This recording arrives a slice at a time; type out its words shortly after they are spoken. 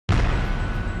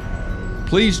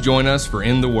Please join us for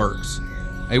In the Works,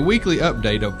 a weekly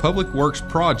update of public works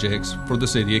projects for the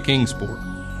City of Kingsport.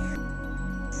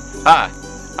 Hi,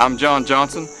 I'm John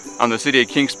Johnson. I'm the City of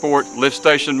Kingsport Lift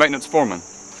Station Maintenance Foreman.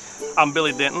 I'm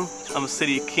Billy Denton. I'm the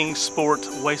City of Kingsport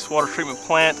Wastewater Treatment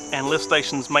Plant and Lift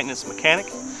Station's Maintenance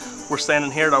Mechanic. We're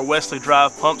standing here at our Wesley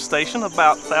Drive pump station,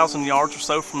 about 1,000 yards or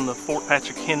so from the Fort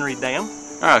Patrick Henry Dam.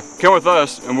 Alright, come with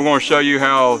us and we're going to show you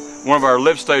how one of our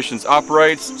lift stations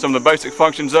operates, some of the basic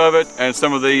functions of it, and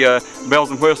some of the bells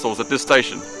and whistles at this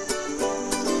station. What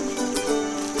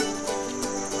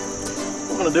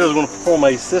we're going to do is we're going to perform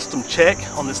a system check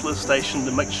on this lift station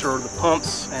to make sure the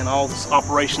pumps and all the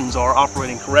operations are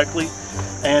operating correctly,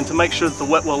 and to make sure that the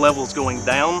wet well level is going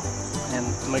down, and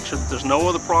to make sure that there's no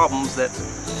other problems that could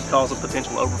cause a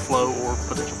potential overflow or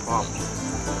potential problem.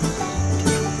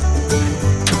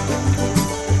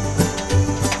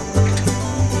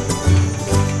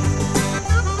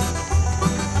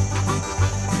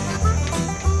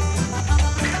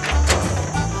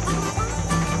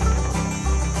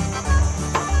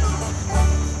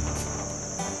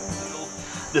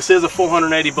 This is a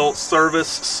 480 volt service,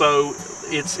 so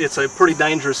it's a pretty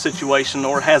dangerous situation,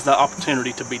 or has the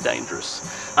opportunity to be dangerous.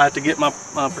 I have to get my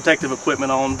protective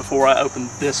equipment on before I open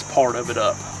this part of it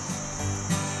up.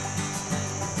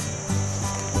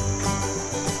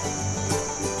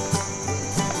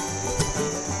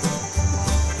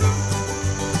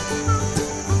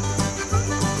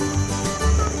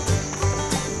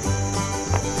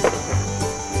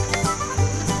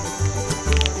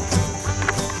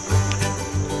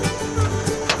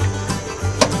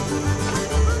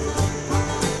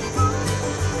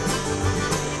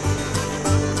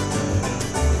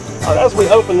 As we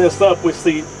open this up, we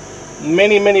see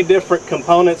many different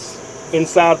components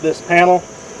inside this panel.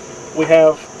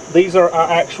 These are our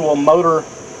actual motor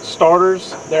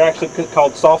starters. They're actually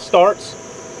called soft starts.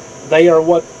 They are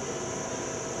what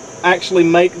actually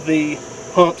make the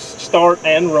pumps start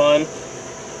and run.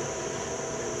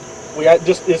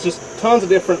 It's just tons of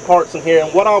different parts in here,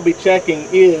 and what I'll be checking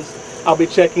is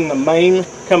the main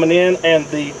coming in and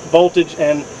the voltage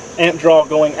and amp draw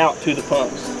going out to the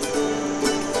pumps.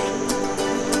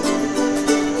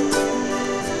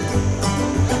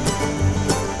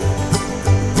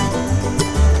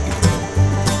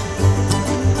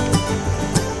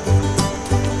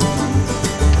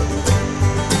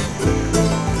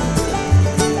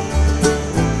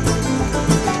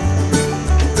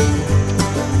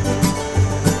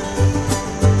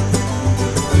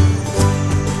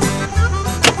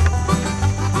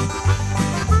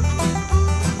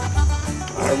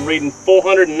 Reading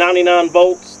 499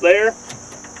 volts there,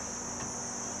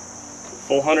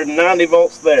 490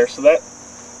 volts there, so that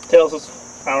tells us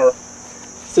our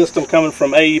system coming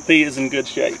from AEP is in good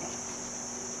shape.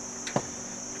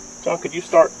 John, could you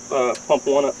start pump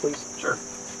 1 up, please? Sure.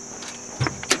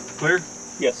 Clear?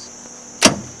 Yes.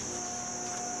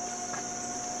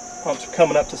 Pumps are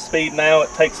coming up to speed now.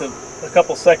 It takes a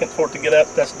couple seconds for it to get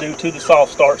up. That's due to the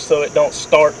soft start, so it don't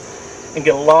start and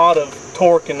get a lot of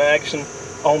torque and action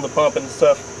on the pump and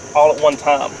stuff all at one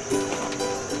time.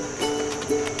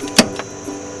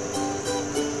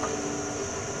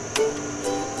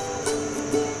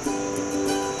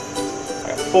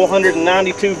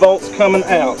 492 volts coming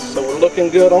out, so we're looking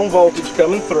good on voltage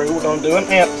coming through. We're going to do an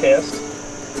amp test.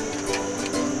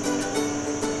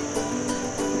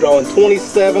 Drawing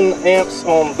 27 amps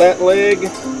on that leg,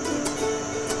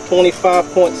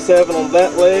 25.7 on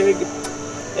that leg,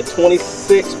 and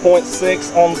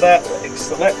 26.6 on that leg.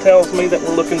 So that tells me that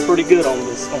we're looking pretty good on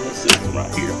this system right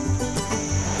here.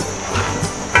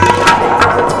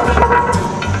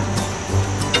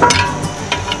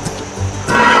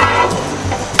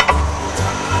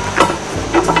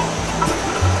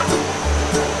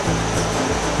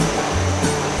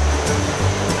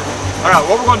 Alright,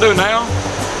 what we're going to do now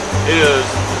is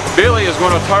Billy is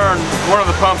going to turn one of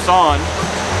the pumps on,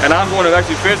 and I'm going to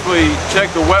actually physically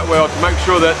check the wet well to make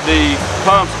sure that the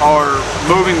pumps are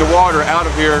moving the water out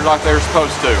of here like they're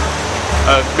supposed to.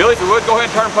 Billy, if you would, go ahead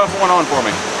and turn pump 1 on for me.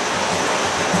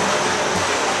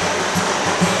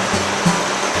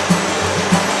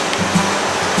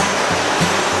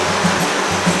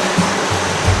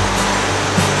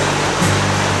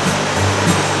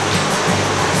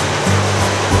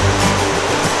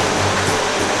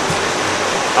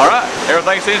 Alright,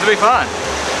 everything seems to be fine.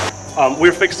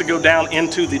 We're fixed to go down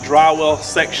into the dry well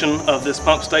section of this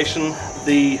pump station.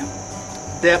 The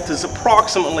depth is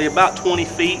approximately about 20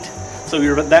 feet, so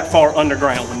you're that far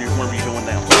underground whenever you're going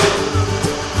down.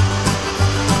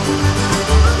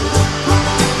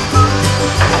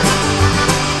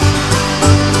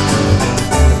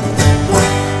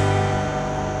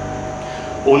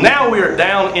 Well, now we are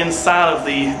down inside of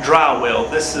the dry well.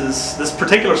 This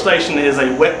particular station is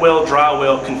a wet well, dry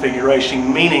well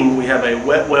configuration, meaning we have a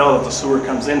wet well that the sewer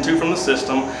comes into from the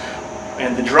system,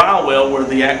 and the dry well where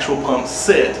the actual pumps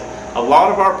sit. A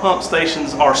lot of our pump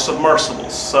stations are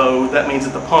submersibles, so that means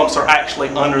that the pumps are actually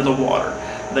under the water.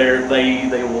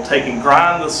 They will take and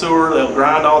grind the sewer. They'll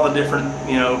grind all the different,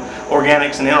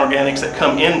 organics and inorganics that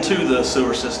come into the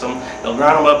sewer system. They'll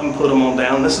grind them up and put them on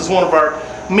down. This is one of our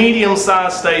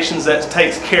medium-sized stations that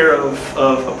takes care of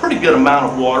a pretty good amount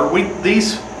of water.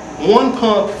 One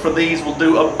pump for these will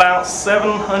do about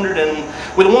 700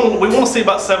 and we want to see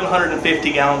about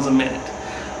 750 gallons a minute.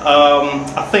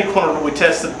 I think when we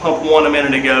tested pump 1 a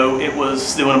minute ago, it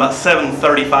was doing about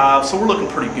 735, so we're looking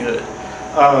pretty good.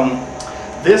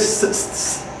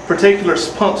 This particular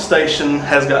pump station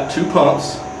has got 2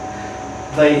 pumps.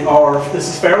 This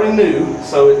is fairly new,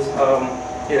 so it's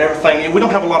everything. We don't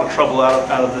have a lot of trouble out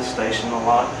of this station a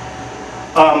lot.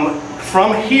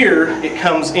 From here, it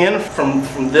comes in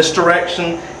from this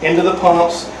direction into the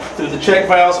pumps through the check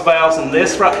valves, and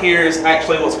this right here is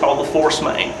actually what's called the force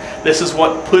main. This is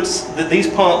what these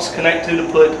pumps connect to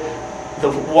put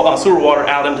the sewer water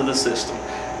out into the system.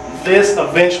 This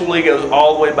eventually goes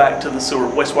all the way back to the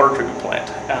wastewater treatment plant.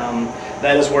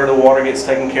 That is where the water gets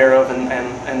taken care of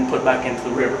and put back into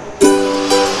the river.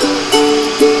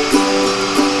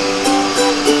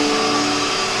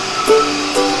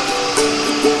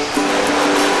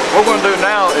 What we're going to do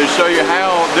now is show you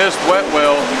how this wet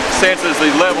well senses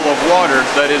the level of water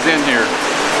that is in here.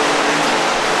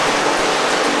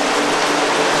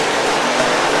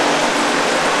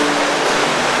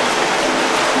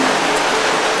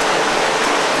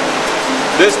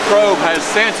 This probe has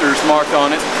sensors marked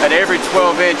on it at every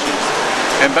 12 inches,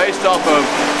 and based off of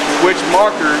which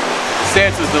marker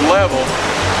senses the level,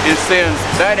 it sends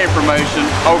that information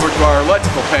over to our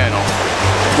electrical panel,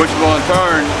 which will in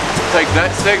turn take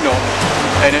that signal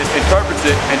and it interprets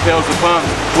it and tells the pumps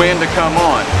when to come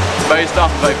on based off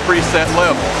of a preset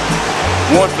level.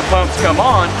 Once the pumps come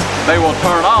on, they will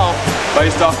turn off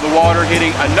based off the water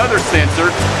hitting another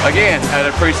sensor, again at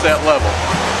a preset level.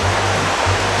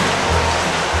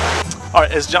 All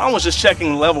right, as John was just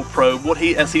checking the level probe,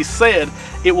 as he said,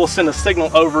 it will send a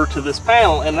signal over to this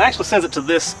panel, and it actually sends it to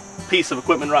this piece of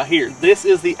equipment right here. This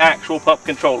is the actual pump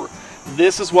controller.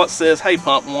 This is what says, hey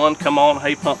pump 1, come on,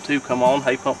 hey pump 2, come on,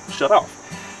 hey pump, shut off.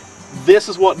 This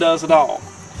is what does it all.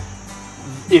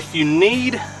 If you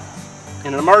need,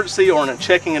 in an emergency or in a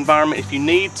checking environment, if you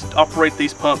need to operate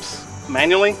these pumps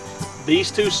manually, these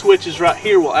 2 switches right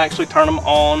here will actually turn them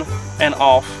on and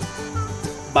off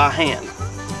by hand.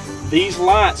 These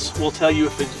lights will tell you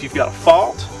if you've got a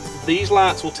fault. These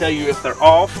lights will tell you if they're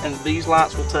off, and these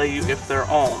lights will tell you if they're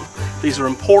on. These are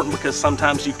important because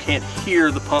sometimes you can't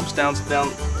hear the pumps down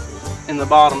in the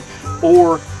bottom,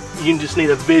 or you just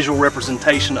need a visual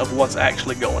representation of what's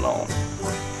actually going on.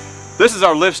 This is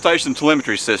our lift station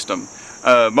telemetry system.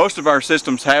 Most of our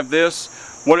systems have this.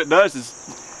 What it does is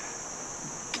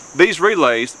these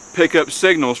relays pick up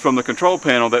signals from the control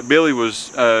panel that Billy was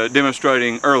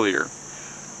demonstrating earlier.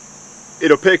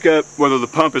 It'll pick up whether the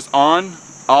pump is on,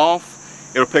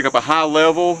 off, it'll pick up a high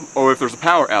level, or if there's a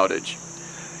power outage.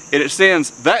 And it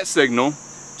sends that signal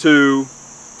to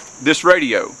this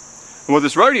radio. And what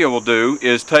this radio will do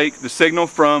is take the signal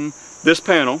from this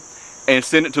panel and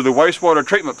send it to the wastewater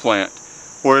treatment plant,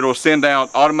 where it will send out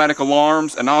automatic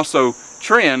alarms and also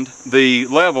trend the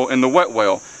level in the wet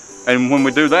well. And when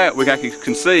we do that, we actually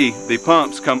can see the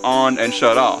pumps come on and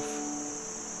shut off.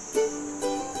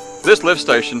 This lift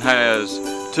station has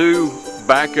 2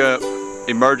 backup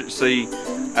emergency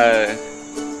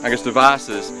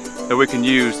devices that we can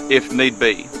use if need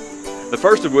be. The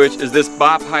first of which is this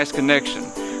bypass connection.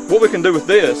 What we can do with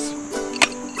this,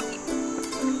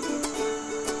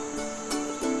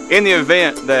 in the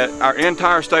event that our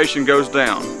entire station goes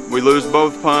down, we lose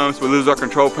both pumps, we lose our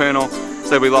control panel,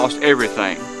 say we lost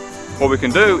everything. What we can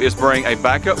do is bring a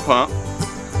backup pump,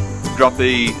 drop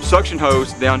the suction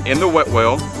hose down in the wet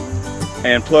well,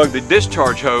 and plug the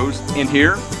discharge hose in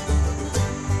here.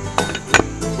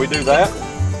 We do that,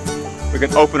 we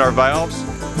can open our valves,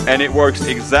 and it works the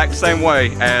exact same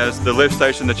way as the lift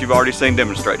station that you've already seen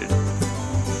demonstrated.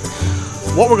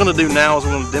 What we're going to do now is we're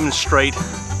going to demonstrate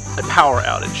a power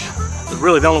outage.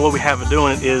 Really the only way we have of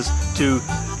doing it is to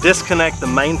disconnect the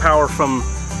main power from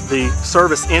the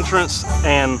service entrance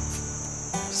and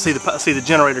see the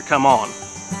generator come on.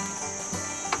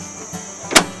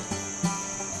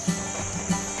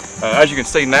 As you can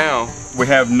see now, we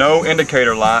have no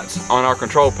indicator lights on our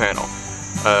control panel.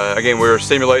 Again, we're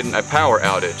simulating a power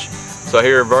outage. So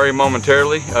here very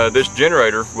momentarily, this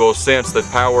generator will sense the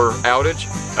power outage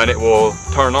and it will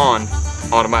turn on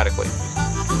automatically.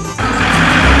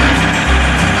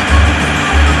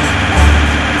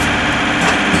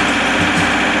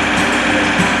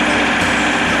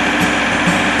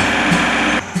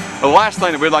 The last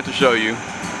thing that we'd like to show you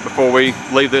before we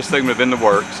leave this segment of In the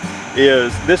Works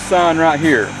is this sign right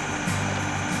here.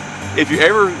 If you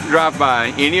ever drive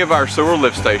by any of our sewer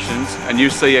lift stations and you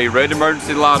see a red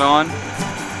emergency light on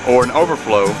or an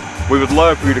overflow, we would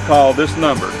love for you to call this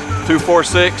number,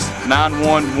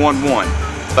 246-9111.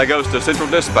 That goes to Central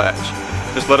Dispatch.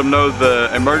 Just let them know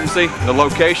the emergency, the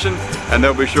location, and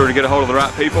they'll be sure to get a hold of the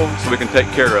right people so we can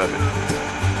take care of it.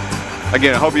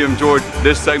 Again, I hope you enjoyed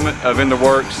this segment of In the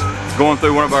Works, going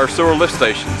through one of our sewer lift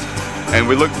stations. And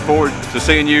we look forward to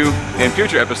seeing you in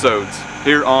future episodes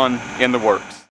here on In the Works.